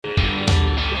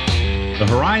The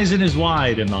horizon is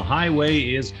wide and the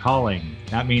highway is calling.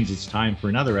 That means it's time for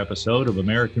another episode of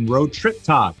American Road Trip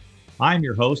Talk. I'm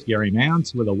your host, Gary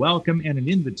Mance, with a welcome and an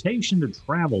invitation to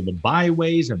travel the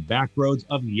byways and back roads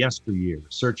of yesteryear,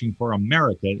 searching for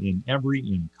America in every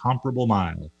incomparable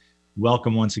mile.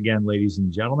 Welcome once again, ladies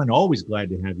and gentlemen. Always glad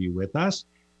to have you with us.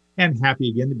 And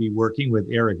happy again to be working with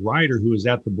Eric Ryder, who is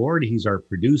at the board. He's our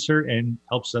producer and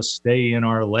helps us stay in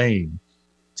our lane.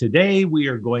 Today, we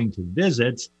are going to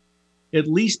visit at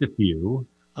least a few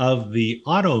of the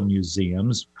auto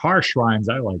museums, car shrines,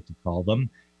 I like to call them,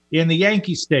 in the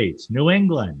Yankee states, New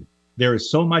England. There is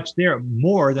so much there,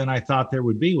 more than I thought there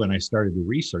would be when I started to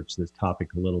research this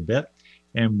topic a little bit.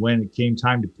 And when it came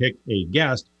time to pick a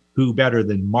guest, who better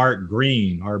than Mark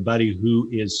Greene, our buddy who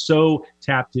is so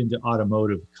tapped into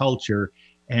automotive culture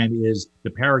and is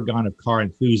the paragon of car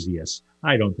enthusiasts.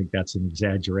 I don't think that's an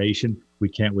exaggeration. We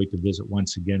can't wait to visit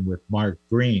once again with Mark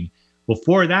Greene.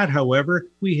 Before that, however,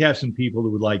 we have some people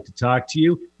who would like to talk to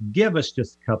you. Give us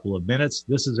just a couple of minutes.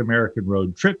 This is American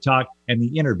Road Trip Talk, and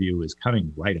the interview is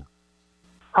coming right up.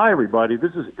 Hi, everybody.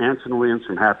 This is Anson Williams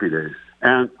from Happy Days,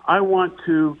 and I want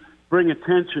to bring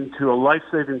attention to a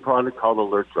life-saving product called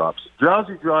Alert Drops.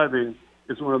 Drowsy driving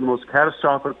is one of the most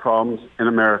catastrophic problems in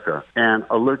America, and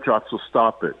Alert Drops will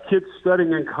stop it. Kids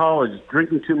studying in college,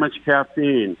 drinking too much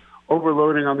caffeine,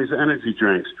 overloading on these energy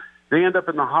drinks, they end up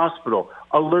in the hospital.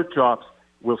 Alert Drops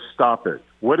will stop it.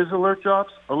 What is Alert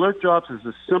Drops? Alert Drops is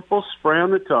a simple spray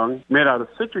on the tongue made out of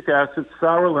citric acid,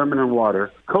 sour lemon, and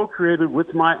water, co-created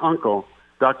with my uncle,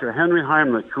 Dr. Henry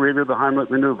Heimlich, creator of the Heimlich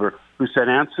maneuver, who said,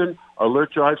 Anson,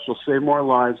 Alert Drops will save more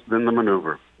lives than the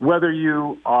maneuver. Whether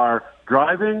you are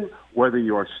driving, whether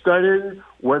you are studying,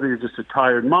 whether you're just a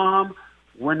tired mom,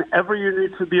 whenever you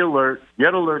need to be alert,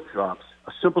 get Alert Drops.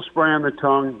 A simple spray on the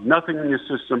tongue, nothing in your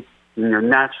system, and you're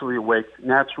naturally awake,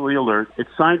 naturally alert. It's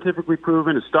scientifically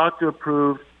proven. It's doctor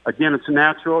approved. Again, it's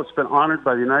natural. It's been honored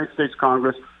by the United States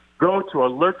Congress. Go to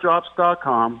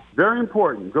alertdrops.com. Very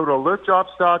important. Go to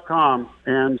alertdrops.com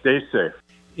and stay safe.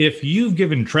 If you've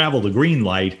given travel the green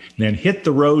light, then hit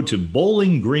the road to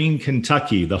Bowling Green,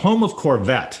 Kentucky, the home of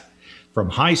Corvette. From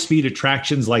high-speed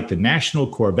attractions like the National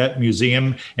Corvette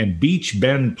Museum and Beach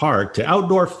Bend Park to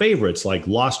outdoor favorites like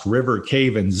Lost River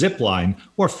Cave and Zipline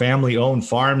or family-owned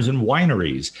farms and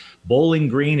wineries, Bowling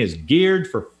Green is geared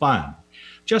for fun.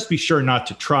 Just be sure not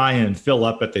to try and fill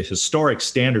up at the historic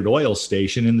Standard Oil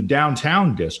station in the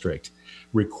downtown district.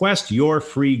 Request your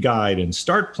free guide and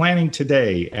start planning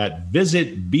today at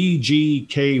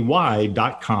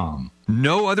visitbgky.com.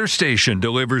 No other station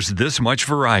delivers this much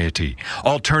variety.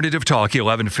 Alternative Talk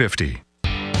 1150.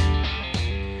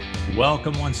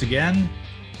 Welcome once again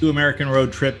to American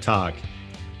Road Trip Talk.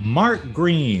 Mark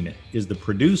Greene is the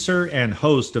producer and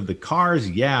host of the Cars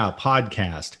Yeah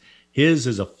podcast. His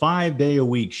is a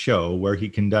 5-day-a-week show where he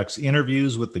conducts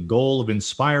interviews with the goal of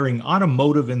inspiring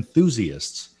automotive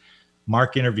enthusiasts.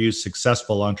 Mark interviews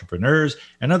successful entrepreneurs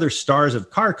and other stars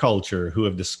of car culture who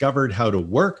have discovered how to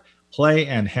work, play,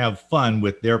 and have fun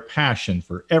with their passion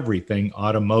for everything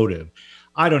automotive.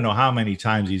 I don't know how many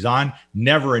times he's on.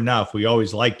 Never enough. We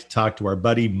always like to talk to our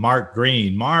buddy, Mark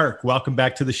Greene. Mark, welcome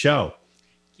back to the show.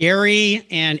 Gary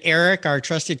and Eric, our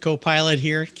trusted co-pilot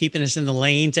here, keeping us in the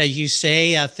lanes, as you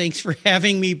say. Thanks for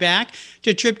having me back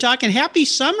to Trip Talk, and happy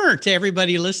summer to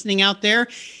everybody listening out there.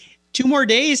 2 more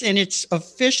days, and it's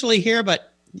officially here, but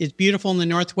it's beautiful in the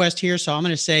Northwest here, so I'm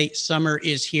going to say summer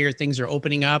is here. Things are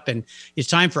opening up, and it's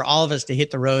time for all of us to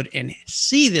hit the road and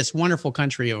see this wonderful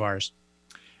country of ours.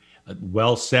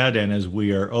 Well said. And as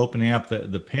we are opening up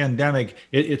the pandemic,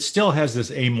 it still has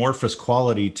this amorphous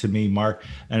quality to me, Mark.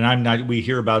 And we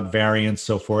hear about variants,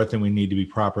 so forth, and we need to be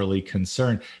properly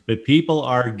concerned. But people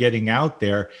are getting out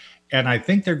there, and I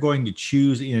think they're going to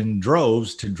choose in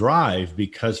droves to drive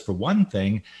because, for one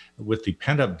thing, with the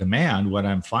pent-up demand, what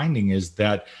I'm finding is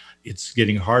that it's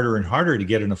getting harder and harder to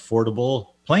get an affordable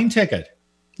plane ticket.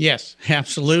 Yes,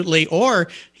 absolutely. Or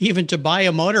even to buy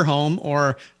a motorhome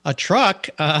or a truck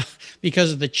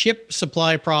because of the chip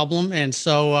supply problem. And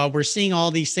so we're seeing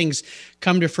all these things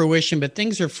come to fruition, but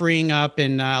things are freeing up.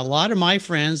 And a lot of my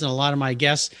friends and a lot of my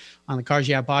guests on the Cars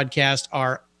Yeah podcast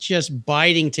are just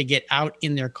biting to get out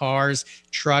in their cars,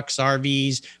 trucks,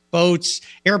 RVs, boats,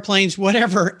 airplanes,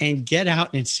 whatever, and get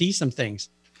out and see some things.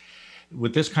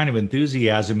 With this kind of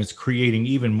enthusiasm, it's creating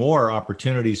even more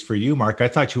opportunities for you, Mark. I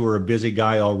thought you were a busy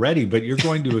guy already, but you're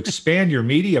going to expand your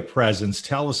media presence.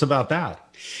 Tell us about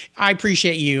that. I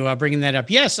appreciate you bringing that up.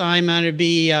 Yes, I'm going to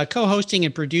be co-hosting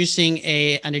and producing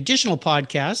an additional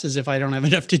podcast, as if I don't have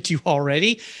enough to do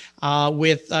already,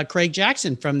 with Craig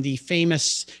Jackson from the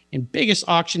famous and biggest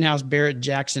auction house, Barrett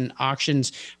Jackson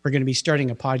Auctions. We're going to be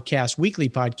starting a weekly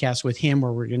podcast with him,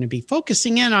 where we're going to be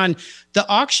focusing in on the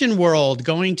auction world,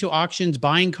 going to auctions,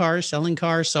 buying cars, selling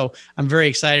cars. So I'm very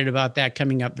excited about that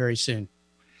coming up very soon.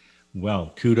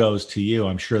 Well, kudos to you.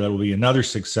 I'm sure that will be another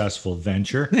successful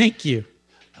venture. Thank you.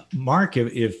 Mark,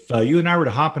 if you and I were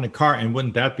to hop in a car, and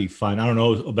wouldn't that be fun? I don't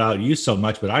know about you so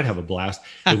much, but I'd have a blast.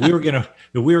 If we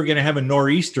were gonna have a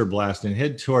nor'easter blast and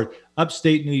head toward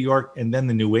upstate New York and then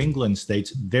the New England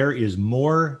states, there is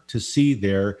more to see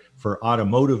there for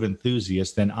automotive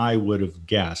enthusiasts than I would have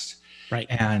guessed. Right.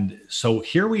 And so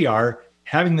here we are,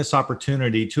 having this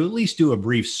opportunity to at least do a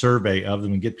brief survey of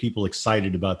them and get people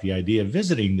excited about the idea of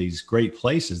visiting these great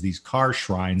places, these car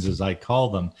shrines, as I call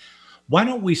them. Why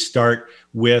don't we start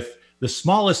with the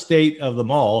smallest state of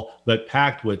them all, but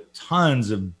packed with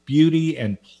tons of beauty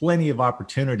and plenty of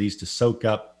opportunities to soak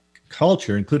up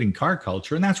culture, including car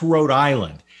culture, and that's Rhode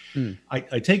Island.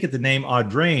 I take it the name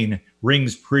Audrain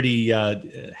rings pretty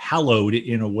hallowed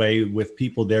in a way with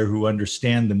people there who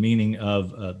understand the meaning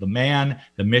of the man,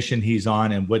 the mission he's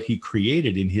on, and what he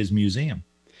created in his museum.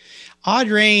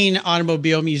 Audrain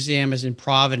Automobile Museum is in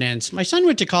Providence. My son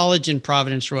went to college in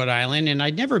Providence, Rhode Island, and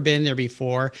I'd never been there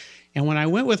before. And when I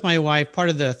went with my wife, part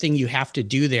of the thing you have to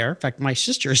do there, in fact, my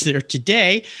sister is there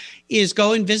today, is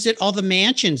go and visit all the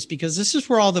mansions, because this is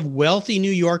where all the wealthy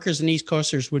New Yorkers and East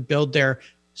Coasters would build their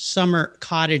summer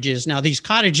cottages. Now, these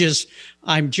cottages,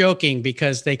 I'm joking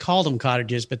because they called them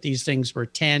cottages, but these things were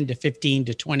 10 to 15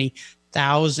 to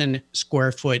 20,000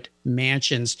 square foot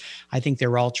mansions. I think they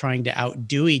were all trying to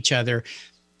outdo each other.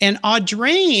 And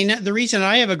Audrain, the reason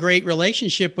I have a great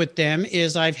relationship with them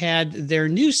is I've had their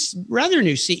rather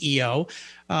new CEO,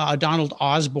 Donald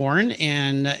Osborne.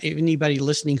 And anybody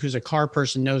listening who's a car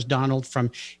person knows Donald from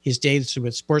his days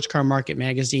with Sports Car Market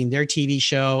Magazine, their TV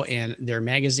show and their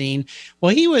magazine.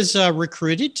 Well, he was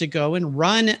recruited to go and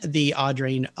run the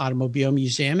Audrain Automobile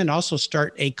Museum and also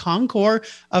start a concours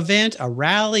event, a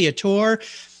rally, a tour.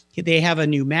 They have a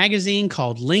new magazine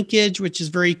called Linkage, which is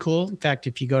very cool. In fact,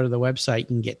 if you go to the website, you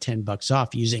can get $10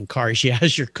 off using Cars Yeah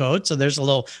as your code. So there's a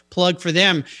little plug for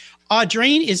them.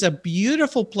 Audrain is a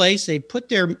beautiful place. They put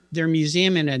their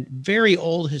museum in a very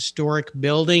old historic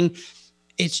building.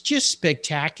 It's just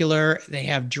spectacular. They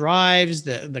have drives.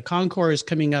 The concours is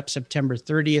coming up September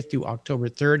 30th through October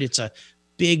 3rd. It's a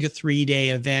big 3-day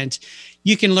event.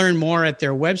 You can learn more at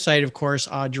their website, of course,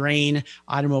 Audrain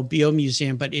Automobile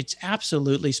Museum, but it's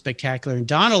absolutely spectacular. And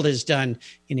Donald has done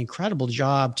an incredible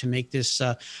job to make this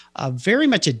very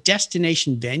much a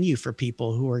destination venue for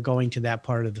people who are going to that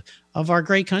part of our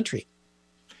great country.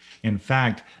 In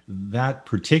fact, that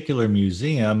particular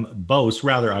museum boasts,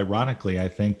 rather ironically, I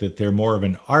think, that they're more of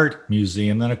an art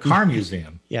museum than a car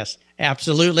museum. Yes,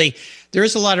 absolutely. There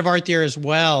is a lot of art there as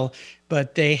well,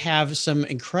 but they have some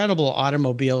incredible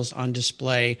automobiles on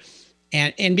display.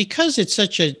 And because it's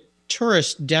such a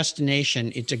tourist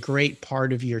destination, it's a great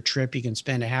part of your trip. You can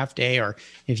spend a half day, or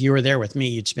if you were there with me,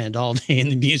 you'd spend all day in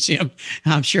the museum.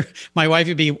 I'm sure my wife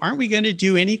would be, aren't we going to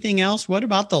do anything else? What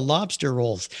about the lobster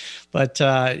rolls? But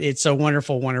it's a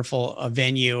wonderful, wonderful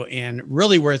venue and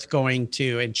really worth going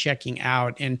to and checking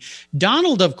out. And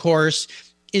Donald, of course,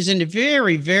 is a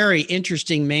very, very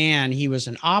interesting man. He was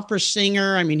an opera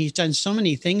singer. I mean, he's done so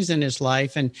many things in his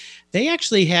life. And they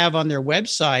actually have on their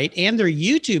website and their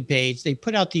YouTube page, they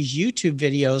put out these YouTube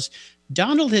videos.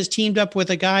 Donald has teamed up with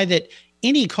a guy that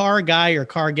any car guy or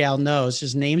car gal knows.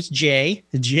 His name's Jay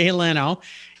Leno.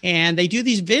 And they do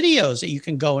these videos that you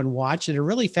can go and watch that are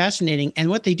really fascinating. And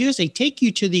what they do is they take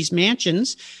you to these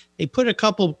mansions. They put a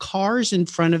couple cars in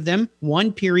front of them,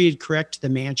 one period correct to the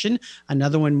mansion,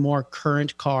 another one more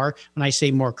current car. When I say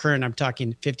more current, I'm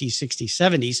talking 50s, 60s,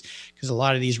 70s, because a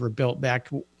lot of these were built back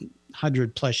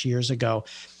 100 plus years ago.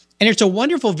 And it's a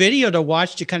wonderful video to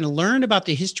watch to kind of learn about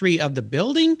the history of the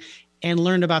building and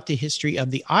learn about the history of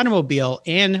the automobile,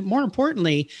 and more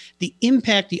importantly, the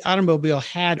impact the automobile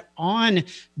had on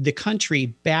the country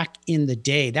back in the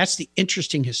day. That's the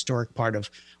interesting historic part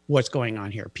of what's going on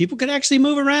here. People could actually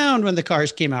move around when the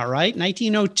cars came out, right?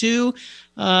 1902,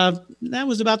 that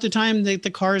was about the time that the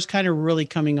cars kind of really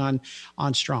coming on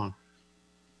strong.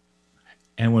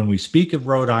 And when we speak of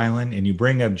Rhode Island and you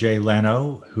bring up Jay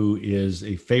Leno, who is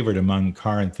a favorite among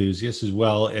car enthusiasts, as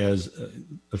well as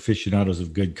aficionados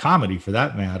of good comedy for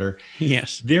that matter.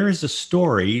 Yes. There is a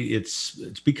story. It's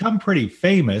become pretty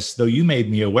famous, though you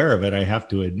made me aware of it, I have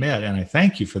to admit. And I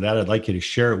thank you for that. I'd like you to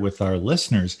share it with our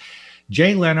listeners.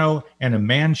 Jay Leno and a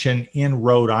mansion in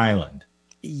Rhode Island.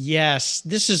 Yes,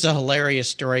 this is a hilarious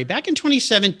story. Back in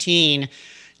 2017,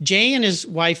 Jay and his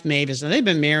wife Mavis, and they've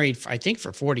been married, I think,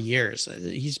 for 40 years.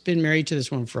 He's been married to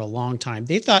this woman for a long time.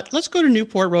 They thought, let's go to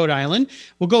Newport, Rhode Island.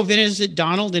 We'll go visit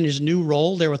Donald in his new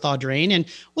role there with Audrain, and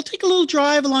we'll take a little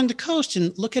drive along the coast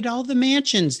and look at all the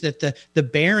mansions that the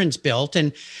Barons built.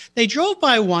 And they drove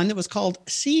by one that was called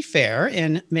Seafair,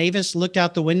 and Mavis looked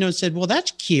out the window and said, well,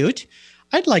 that's cute.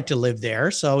 I'd like to live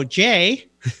there. So Jay,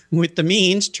 with the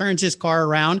means, turns his car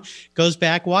around, goes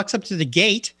back, walks up to the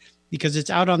gate because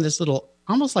it's out on this little,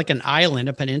 almost like an island,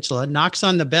 a peninsula, knocks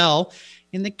on the bell,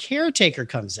 and the caretaker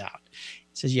comes out.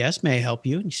 He says, yes, may I help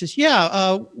you? And he says,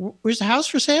 yeah, where's the house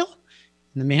for sale?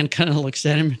 And the man kind of looks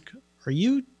at him, are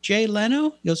you Jay Leno?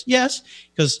 He goes, yes.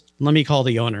 He goes, let me call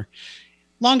the owner.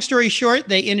 Long story short,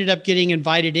 they ended up getting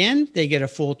invited in. They get a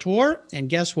full tour. And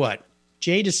guess what?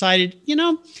 Jay decided,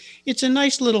 it's a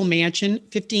nice little mansion,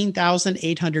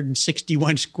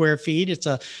 15,861 square feet. It's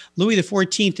a Louis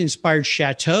XIV inspired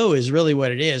chateau is really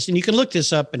what it is. And you can look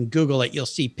this up and Google it. You'll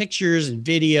see pictures and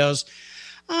videos.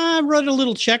 I wrote a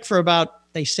little check for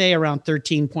about, they say around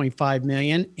 13.5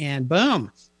 million, and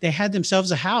boom, they had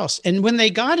themselves a house. And when they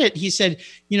got it, he said,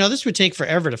 this would take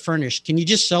forever to furnish. Can you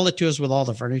just sell it to us with all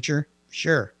the furniture?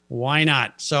 Sure. Why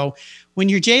not? So when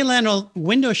you're Jay Leno,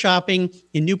 window shopping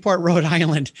in Newport, Rhode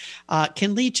Island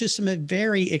can lead to some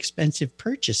very expensive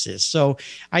purchases. So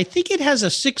I think it has a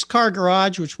 6-car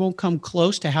garage, which won't come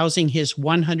close to housing his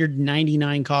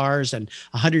 199 cars and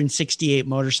 168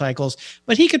 motorcycles.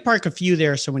 But he could park a few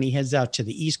there. So when he heads out to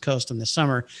the East Coast in the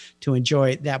summer to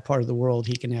enjoy that part of the world,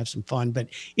 he can have some fun. But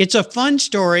it's a fun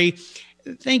story.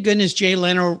 Thank goodness Jay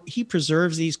Leno, he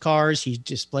preserves these cars. He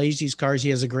displays these cars. He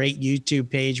has a great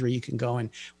YouTube page where you can go and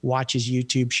watch his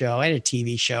YouTube show and a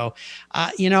TV show.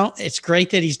 It's great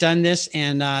that he's done this.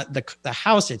 And the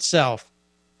house itself,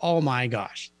 oh my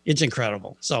gosh, it's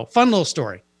incredible. So fun little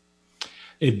story.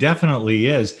 It definitely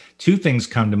is. Two things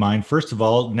come to mind. First of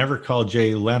all, never call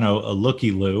Jay Leno a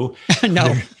looky-loo.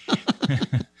 No.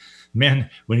 Man,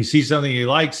 when he sees something he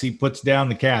likes, he puts down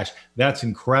the cash. That's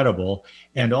incredible.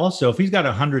 And also, if he's got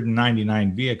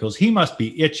 199 vehicles, he must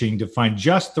be itching to find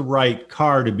just the right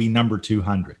car to be number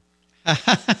 200.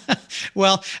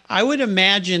 Well, I would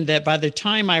imagine that by the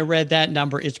time I read that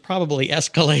number, it's probably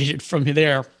escalated from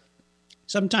there.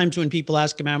 Sometimes when people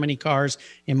ask him how many cars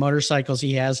and motorcycles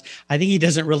he has, I think he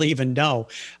doesn't really even know.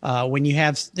 When you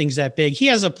have things that big, he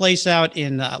has a place out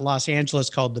in Los Angeles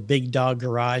called the Big Dog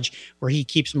Garage, where he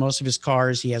keeps most of his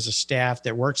cars. He has a staff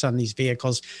that works on these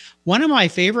vehicles. One of my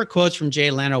favorite quotes from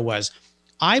Jay Leno was,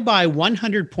 I buy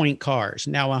 100-point cars.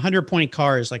 Now, a 100-point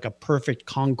car is like a perfect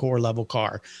Concours level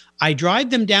car. I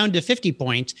drive them down to 50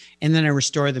 points, and then I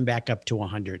restore them back up to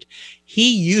 100.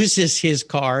 He uses his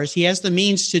cars. He has the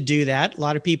means to do that. A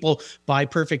lot of people buy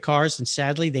perfect cars, and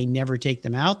sadly, they never take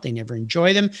them out. They never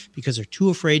enjoy them because they're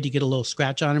too afraid to get a little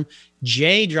scratch on them.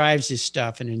 Jay drives his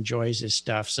stuff and enjoys his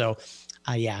stuff. So,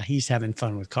 yeah, he's having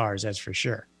fun with cars, that's for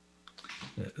sure.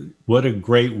 What a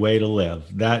great way to live.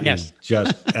 That is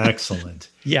just excellent.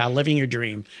 Yeah, living your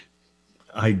dream.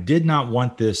 I did not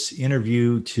want this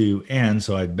interview to end,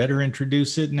 so I better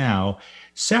introduce it now.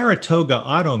 Saratoga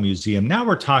Auto Museum. Now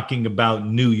we're talking about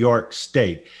New York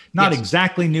State. Not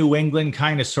exactly New England,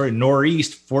 kind of sort of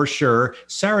northeast for sure.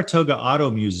 Saratoga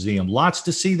Auto Museum. Lots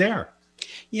to see there.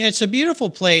 Yeah, it's a beautiful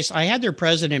place. I had their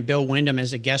president, Bill Wyndham,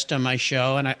 as a guest on my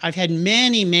show, and I've had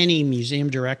many, many museum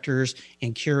directors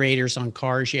and curators on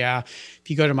Cars Yeah. If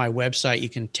you go to my website, you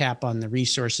can tap on the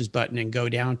resources button and go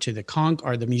down to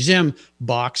the museum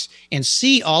box and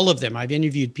see all of them. I've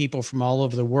interviewed people from all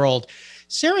over the world.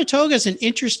 Saratoga is an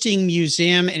interesting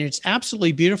museum, and it's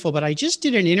absolutely beautiful, but I just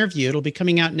did an interview. It'll be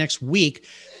coming out next week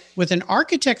with an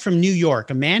architect from New York,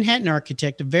 a Manhattan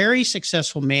architect, a very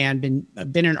successful man,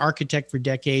 been an architect for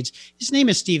decades. His name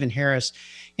is Stephen Harris,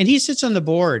 and he sits on the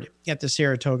board at the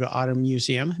Saratoga Auto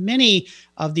Museum. Many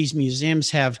of these museums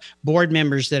have board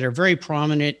members that are very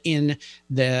prominent in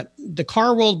the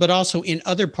car world, but also in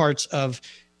other parts of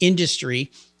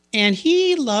industry. And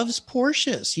he loves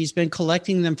Porsches. He's been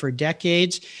collecting them for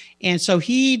decades. And so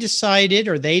they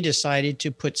decided to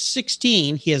put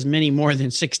 16, he has many more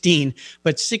than 16,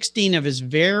 but 16 of his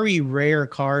very rare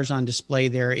cars on display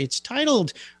there. It's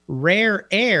titled Rare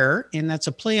Air, and that's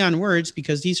a play on words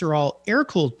because these are all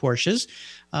air-cooled Porsches.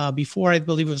 Before, I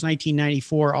believe it was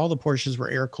 1994, all the Porsches were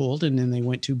air-cooled, and then they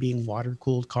went to being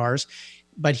water-cooled cars.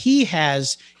 But he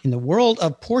has, in the world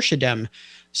of Porschedom,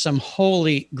 some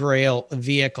holy grail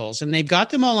vehicles, and they've got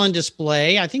them all on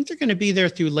display. I think they're going to be there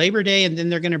through Labor Day, and then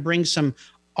they're going to bring some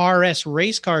RS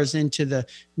race cars into the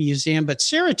museum. But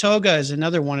Saratoga is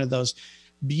another one of those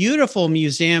beautiful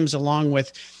museums, along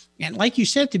with And like you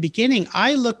said at the beginning,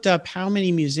 I looked up how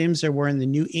many museums there were in the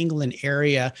New England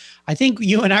area. I think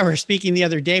you and I were speaking the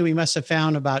other day. We must have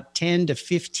found about 10 to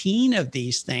 15 of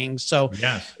these things. So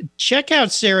Yes. check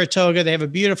out Saratoga. They have a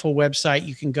beautiful website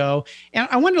you can go. And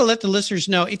I wanted to let the listeners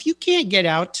know, if you can't get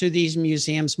out to these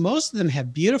museums, most of them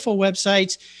have beautiful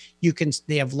websites.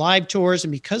 They have live tours,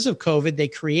 and because of COVID, they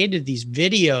created these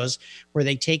videos where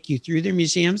they take you through their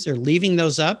museums. They're leaving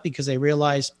those up because they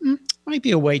realize might be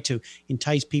a way to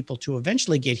entice people to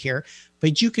eventually get here.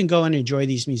 But you can go and enjoy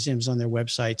these museums on their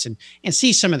websites and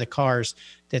see some of the cars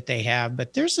that they have.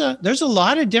 But there's a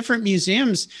lot of different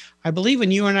museums. I believe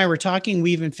when you and I were talking,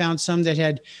 we even found some that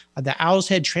had the Owl's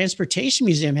Head Transportation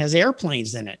Museum has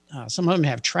airplanes in it. Some of them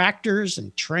have tractors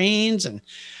and trains, and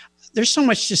there's so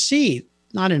much to see.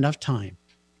 Not enough time.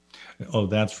 Oh,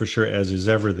 that's for sure, as is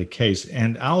ever the case.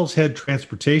 And Owl's Head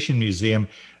Transportation Museum,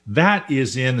 that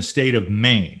is in the state of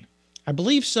Maine. I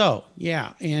believe so.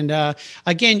 Yeah. And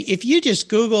again, if you just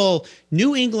Google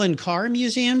New England car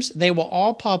museums, they will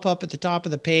all pop up at the top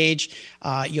of the page.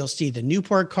 You'll see the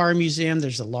Newport Car Museum.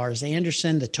 There's the Lars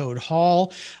Anderson, the Toad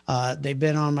Hall. They've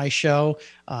been on my show.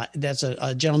 That's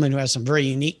a gentleman who has some very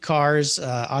unique cars.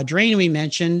 Audrain, we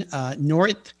mentioned,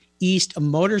 Northeast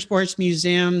Motorsports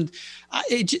Museum,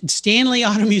 Stanley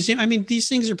Auto Museum. I mean, these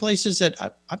things are places that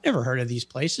I've never heard of these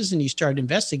places, and you start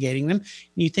investigating them and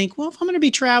you think, well, if I'm going to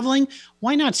be traveling,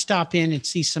 why not stop in and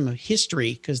see some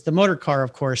history? Because the motor car,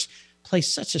 of course,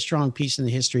 plays such a strong piece in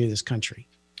the history of this country.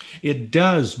 It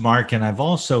does, Mark. And I've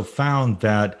also found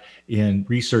that in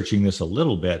researching this a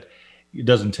little bit, it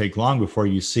doesn't take long before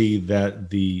you see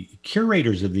that the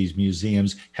curators of these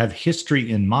museums have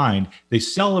history in mind. They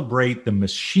celebrate the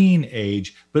machine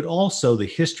age, but also the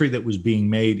history that was being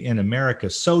made in America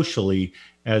socially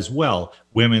as well.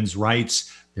 Women's rights,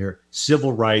 their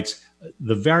civil rights,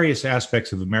 the various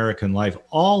aspects of American life,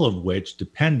 all of which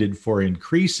depended for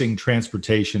increasing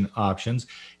transportation options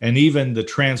and even the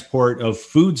transport of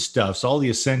foodstuffs, all the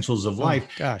essentials of life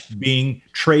being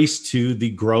traced to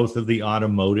the growth of the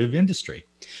automotive industry.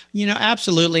 You know,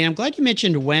 absolutely. I'm glad you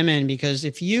mentioned women, because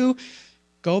if you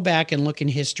go back and look in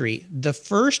history, the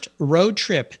first road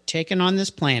trip taken on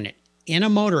this planet in a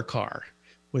motor car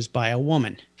was by a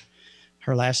woman.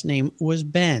 Her last name was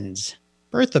Benz.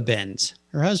 Bertha Benz.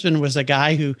 Her husband was a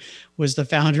guy who was the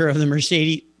founder of the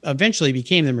Mercedes, eventually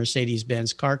became the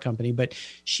Mercedes-Benz car company, but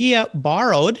she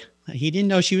borrowed, he didn't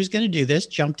know she was going to do this,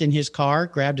 jumped in his car,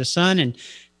 grabbed a son, and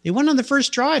they went on the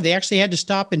first drive. They actually had to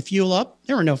stop and fuel up.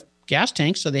 There were no gas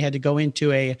tanks, so they had to go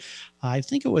into I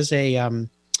think it was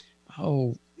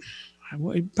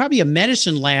probably a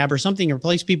medicine lab or something, or a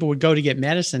place people would go to get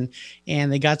medicine. And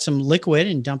they got some liquid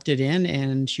and dumped it in,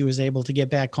 and she was able to get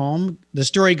back home. The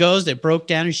story goes that it broke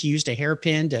down and she used a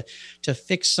hairpin to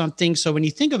fix something. So when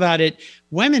you think about it,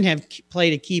 women have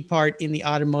played a key part in the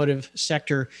automotive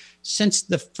sector since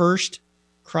the first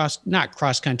not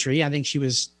cross country. I think she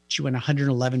went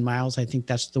 111 miles. I think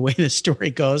that's the way the story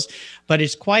goes, but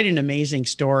it's quite an amazing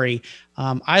story.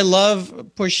 I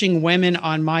love pushing women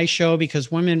on my show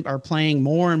because women are playing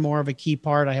more and more of a key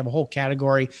part. I have a whole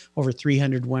category, over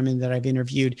 300 women that I've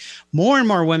interviewed. More and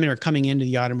more women are coming into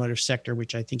the automotive sector,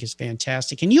 which I think is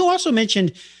fantastic. And you also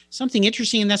mentioned something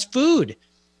interesting, and that's food.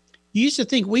 You used to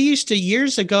think,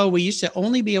 years ago, we used to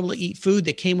only be able to eat food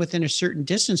that came within a certain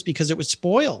distance because it would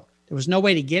spoil. There was no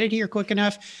way to get it here quick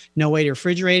enough, no way to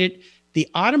refrigerate it. The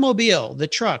automobile, the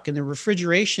truck, and the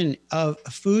refrigeration of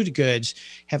food goods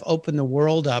have opened the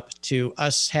world up to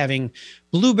us having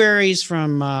blueberries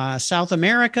from South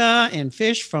America and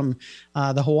fish from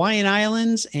the Hawaiian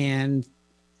Islands and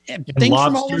things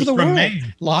from all over the world.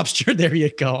 Maine. Lobster, there you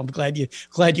go. I'm glad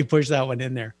you pushed that one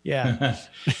in there. Yeah.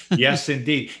 Yes,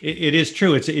 indeed. It is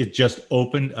true. It just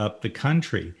opened up the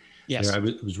country. Yes. I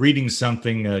was reading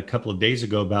something a couple of days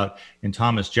ago about in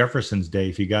Thomas Jefferson's day,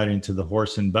 if you got into the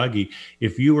horse and buggy,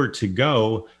 if you were to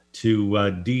go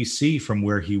to D.C. from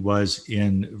where he was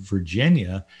in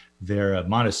Virginia, there at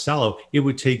Monticello, it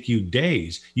would take you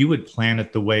days. You would plan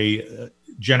it the way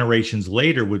generations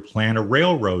later would plan a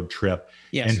railroad trip.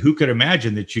 Yes. And who could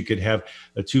imagine that you could have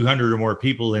 200 or more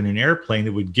people in an airplane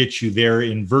that would get you there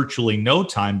in virtually no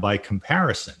time by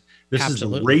comparison? This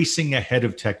Absolutely. is racing ahead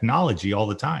of technology all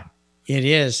the time. It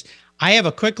is. I have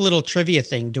a quick little trivia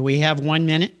thing. Do we have 1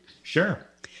 minute? Sure.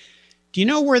 Do you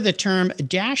know where the term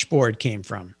dashboard came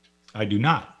from? I do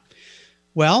not.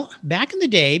 Well, back in the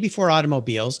day before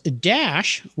automobiles, a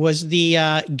dash was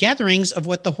the gatherings of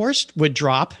what the horse would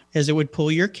drop as it would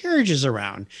pull your carriages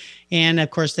around. And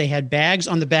of course, they had bags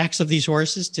on the backs of these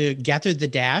horses to gather the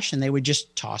dash, and they would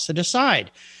just toss it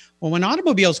aside. Well, when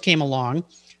automobiles came along,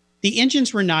 the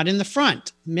engines were not in the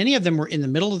front. Many of them were in the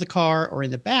middle of the car or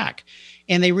in the back.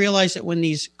 And they realized that when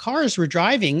these cars were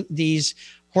driving, these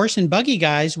horse and buggy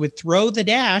guys would throw the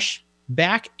dash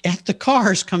back at the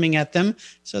cars coming at them.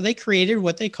 So they created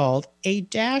what they called a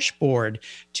dashboard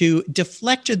to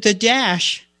deflect the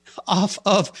dash off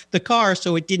of the car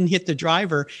so it didn't hit the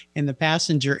driver and the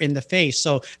passenger in the face.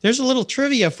 So there's a little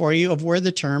trivia for you of where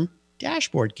the term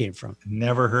dashboard came from.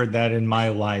 Never heard that in my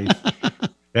life.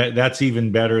 That's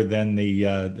even better than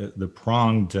the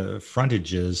pronged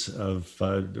frontages of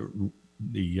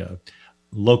the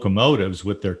locomotives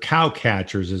with their cow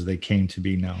catchers, as they came to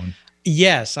be known.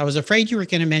 Yes, I was afraid you were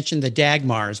going to mention the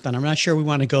Dagmars, but I'm not sure we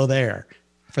want to go there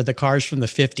for the cars from the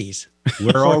 50s.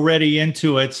 We're already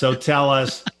into it, so tell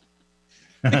us.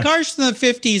 The cars from the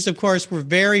 50s, of course, were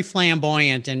very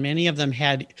flamboyant, and many of them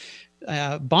had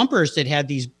bumpers that had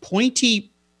these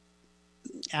pointy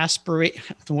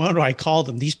what do I call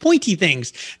them? These pointy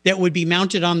things that would be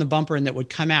mounted on the bumper and that would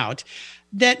come out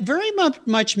that very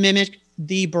much mimicked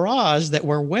the bras that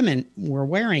women were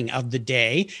wearing of the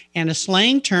day. And a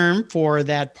slang term for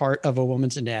that part of a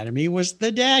woman's anatomy was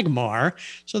the Dagmar.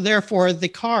 So therefore, the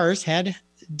cars had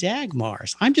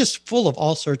Dagmars. I'm just full of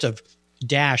all sorts of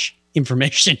dash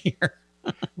information here.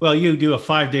 Well, you do a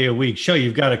 5-day-a-week show.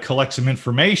 You've got to collect some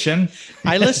information.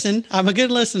 I listen. I'm a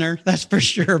good listener, that's for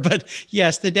sure. But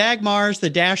yes, the Dagmars, the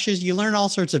dashes, you learn all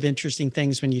sorts of interesting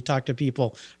things when you talk to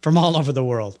people from all over the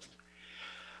world.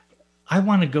 I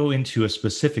want to go into a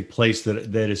specific place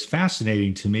that is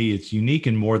fascinating to me. It's unique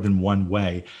in more than one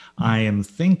way. I am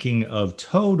thinking of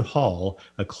Toad Hall,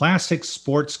 a classic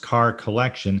sports car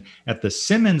collection at the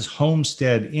Simmons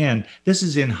Homestead Inn. This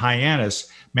is in Hyannis,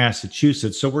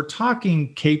 Massachusetts. So we're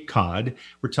talking Cape Cod.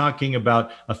 We're talking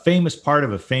about a famous part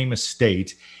of a famous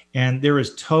state. And there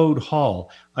is Toad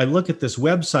Hall. I look at this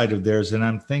website of theirs and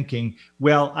I'm thinking,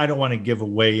 well, I don't want to give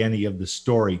away any of the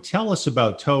story. Tell us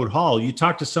about Toad Hall. You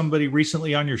talked to somebody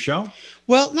recently on your show?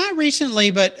 Well, not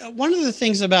recently, but one of the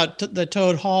things about the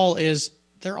Toad Hall is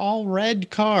they're all red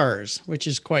cars, which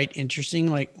is quite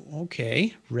interesting. Like,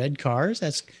 okay, red cars,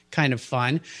 that's kind of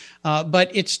fun.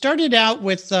 But it started out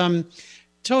with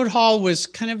Toad Hall was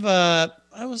kind of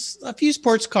a few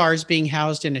sports cars being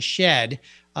housed in a shed.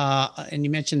 And you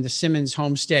mentioned the Simmons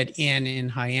Homestead Inn in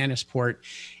Hyannisport.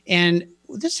 And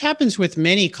this happens with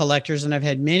many collectors, and I've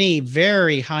had many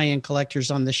very high-end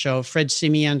collectors on the show. Fred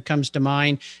Simeon comes to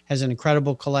mind, has an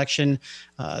incredible collection.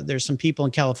 There's some people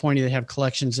in California that have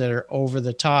collections that are over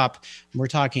the top. We're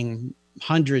talking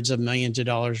hundreds of millions of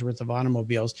dollars worth of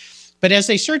automobiles. But as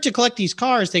they start to collect these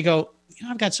cars, they go,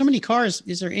 I've got so many cars.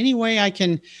 Is there any way I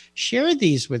can share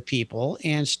these with people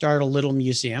and start a little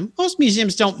museum? Most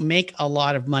museums don't make a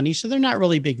lot of money, so they're not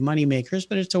really big money makers,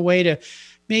 but it's a way to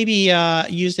maybe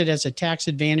use it as a tax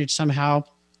advantage somehow,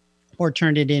 or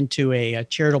turn it into a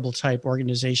charitable type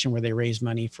organization where they raise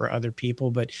money for other people.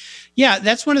 But yeah,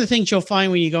 that's one of the things you'll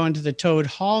find when you go into the Toad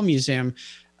Hall Museum.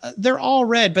 They're all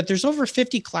red, but there's over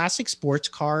 50 classic sports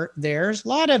car there. There's a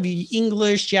lot of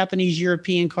English, Japanese,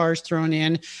 European cars thrown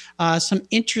in. Some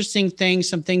interesting things,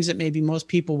 some things that maybe most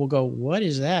people will go, what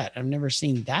is that? I've never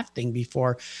seen that thing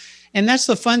before. And that's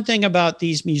the fun thing about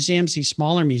these museums, these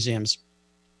smaller museums.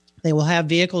 They will have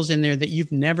vehicles in there that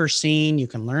you've never seen. You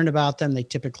can learn about them. They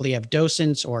typically have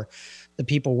docents or the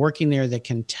people working there that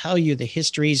can tell you the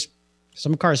histories.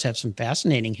 Some cars have some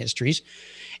fascinating histories.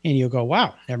 And you'll go,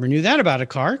 wow, never knew that about a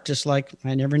car, just like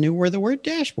I never knew where the word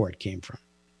dashboard came from.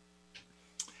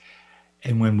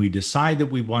 And when we decide that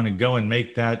we want to go and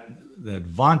make that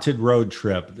vaunted road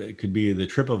trip, that could be the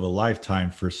trip of a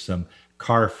lifetime for some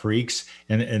car freaks,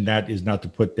 and that is not to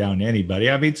put down anybody.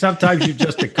 I mean, sometimes you're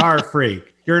just a car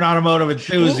freak. You're an automotive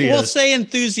enthusiast. We'll say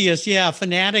enthusiast, yeah,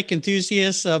 fanatic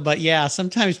enthusiast. But yeah,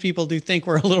 sometimes people do think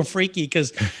we're a little freaky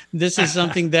because this is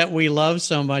something that we love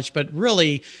so much. But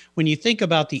really, when you think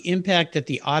about the impact that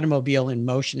the automobile in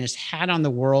motion has had on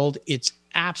the world, it's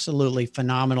absolutely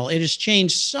phenomenal. It has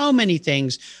changed so many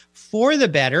things for the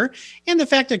better. And the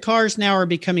fact that cars now are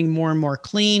becoming more and more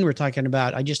clean. We're talking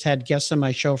about, I just had guests on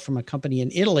my show from a company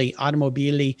in Italy,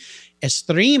 Automobili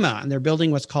Estrema, and they're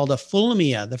building what's called a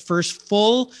Fulmia, the first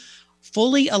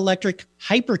fully electric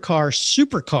hypercar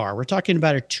supercar. We're talking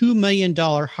about a $2 million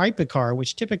hypercar,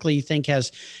 which typically you think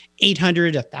has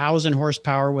 800, 1,000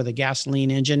 horsepower with a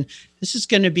gasoline engine. This is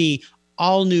going to be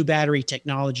all new battery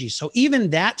technology. So even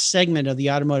that segment of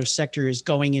the automotive sector is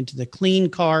going into the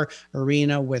clean car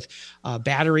arena with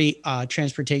battery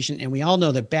transportation. And we all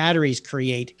know that batteries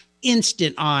create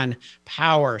instant on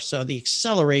power. So the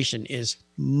acceleration is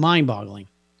mind-boggling.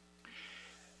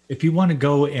 if you want to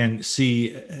go and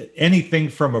see anything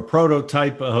from a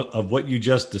prototype of what you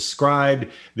just described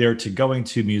there to going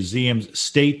to museums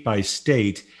state by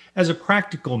state, as a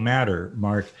practical matter,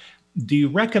 Mark, do you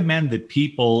recommend that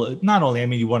people, not only, I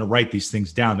mean, you want to write these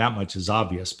things down, that much is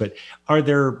obvious, but are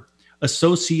there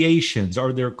associations,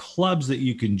 are there clubs that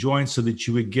you can join so that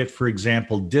you would get, for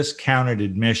example, discounted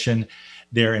admission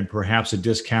there and perhaps a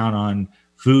discount on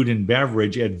food and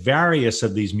beverage at various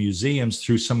of these museums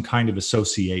through some kind of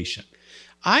association?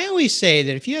 I always say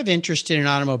that if you have interest in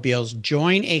automobiles,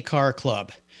 join a car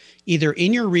club, either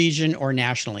in your region or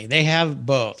nationally. They have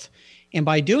both. And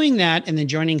by doing that and then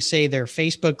joining, say, their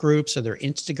Facebook groups or their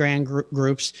Instagram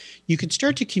groups, you can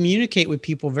start to communicate with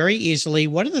people very easily.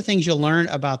 One of the things you'll learn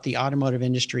about the automotive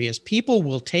industry is people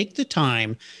will take the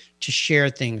time to share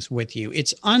things with you.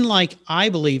 It's unlike, I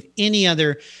believe, any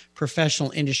other professional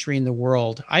industry in the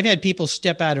world. I've had people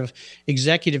step out of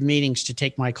executive meetings to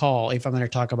take my call if I'm going to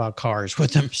talk about cars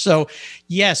with them. So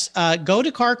yes, go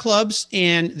to car clubs,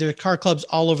 and there are car clubs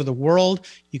all over the world.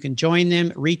 You can join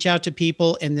them, reach out to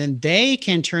people, and then they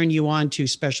can turn you on to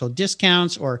special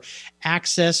discounts or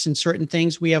access in certain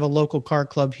things. We have a local car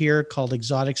club here called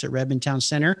Exotics at Redmond Town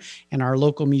Center, and our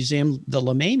local museum, the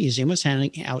LeMay Museum, was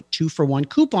handing out 2-for-1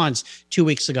 coupons 2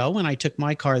 weeks ago when I took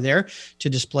my car there to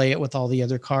display it with all the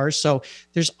other cars. So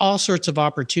there's all sorts of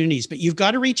opportunities, but you've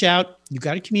got to reach out, you've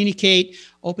got to communicate,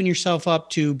 open yourself up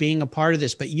to being a part of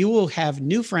this, but you will have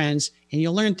new friends and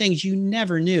you'll learn things you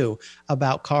never knew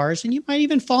about cars, and you might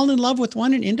even fall in love with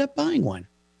one and end up buying one.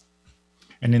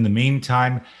 And in the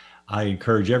meantime, I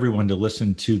encourage everyone to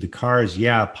listen to the Cars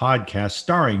Yeah podcast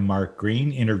starring Mark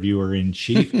Greene,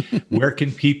 interviewer-in-chief. Where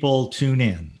can people tune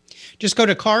in? Just go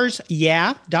to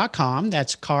carsyeah.com.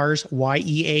 That's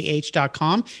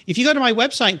carsyeah.com. If you go to my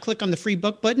website and click on the free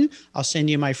book button, I'll send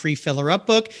you my free filler up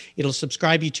book. It'll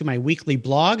subscribe you to my weekly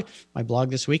blog. My blog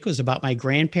this week was about my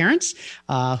grandparents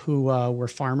who were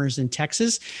farmers in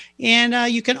Texas.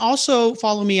 And you can also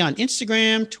follow me on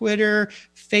Instagram, Twitter,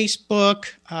 Facebook.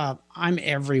 I'm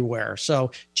everywhere.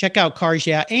 So check out Cars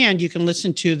Yeah. And you can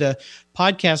listen to the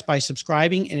podcast by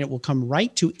subscribing, and it will come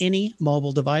right to any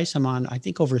mobile device. I'm on, I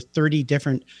think, over 30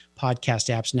 different podcast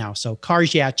apps now. So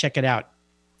Cars Yeah, check it out.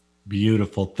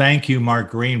 Beautiful. Thank you,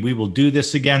 Mark Greene. We will do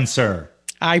this again, sir.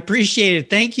 I appreciate it.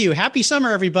 Thank you. Happy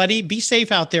summer, everybody. Be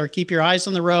safe out there. Keep your eyes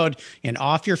on the road and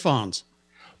off your phones.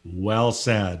 Well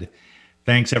said.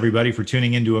 Thanks, everybody, for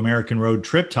tuning into American Road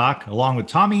Trip Talk, along with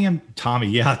Tommy,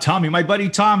 my buddy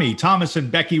Tommy, Thomas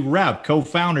and Becky Repp,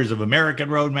 co-founders of American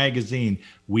Road Magazine.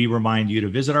 We remind you to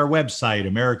visit our website,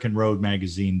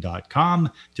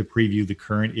 AmericanRoadMagazine.com, to preview the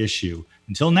current issue.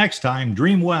 Until next time,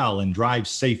 dream well and drive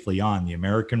safely on the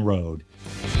American road.